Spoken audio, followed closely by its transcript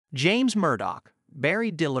James Murdoch,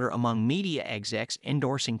 Barry Diller among media execs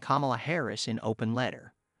endorsing Kamala Harris in open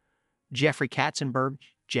letter. Jeffrey Katzenberg,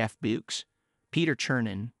 Jeff Bewkes, Peter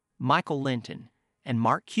Chernin, Michael Lynton, and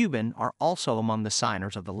Mark Cuban are also among the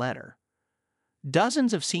signers of the letter.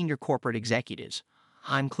 Dozens of senior corporate executives,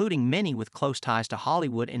 including many with close ties to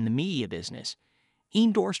Hollywood and the media business,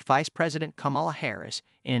 endorsed Vice President Kamala Harris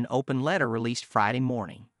in an open letter released Friday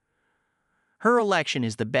morning. Her election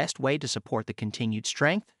is the best way to support the continued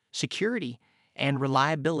strength, security, and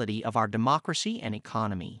reliability of our democracy and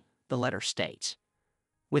economy, the letter states.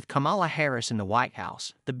 With Kamala Harris in the White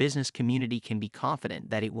House, the business community can be confident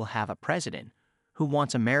that it will have a president who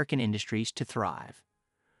wants American industries to thrive.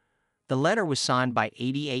 The letter was signed by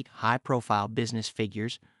 88 high-profile business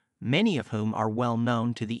figures, many of whom are well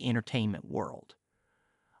known to the entertainment world.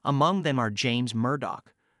 Among them are James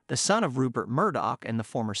Murdoch, the son of Rupert Murdoch and the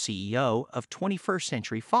former CEO of 21st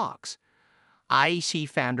Century Fox, IEC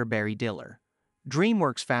founder Barry Diller,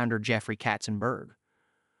 DreamWorks founder Jeffrey Katzenberg,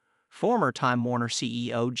 former Time Warner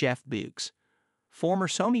CEO Jeff Bewkes, former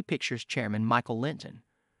Sony Pictures chairman Michael Lynton,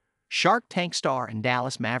 Shark Tank star and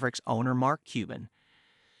Dallas Mavericks owner Mark Cuban,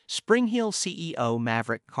 Spring Hill CEO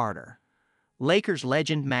Maverick Carter, Lakers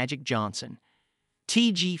legend Magic Johnson,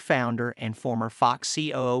 TG founder and former Fox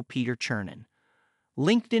COO Peter Chernin,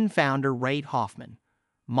 LinkedIn founder Reid Hoffman,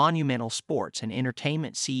 Monumental Sports and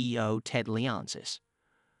Entertainment CEO Ted Leonsis,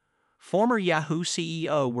 former Yahoo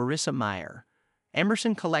CEO Marissa Mayer,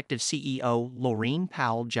 Emerson Collective CEO Laurene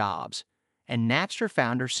Powell Jobs, and Napster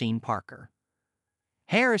founder Sean Parker.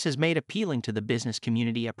 Harris has made appealing to the business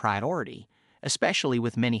community a priority, especially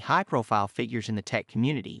with many high-profile figures in the tech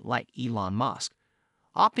community like Elon Musk,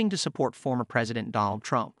 opting to support former President Donald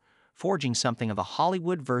Trump, forging something of a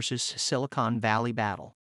Hollywood versus Silicon Valley battle.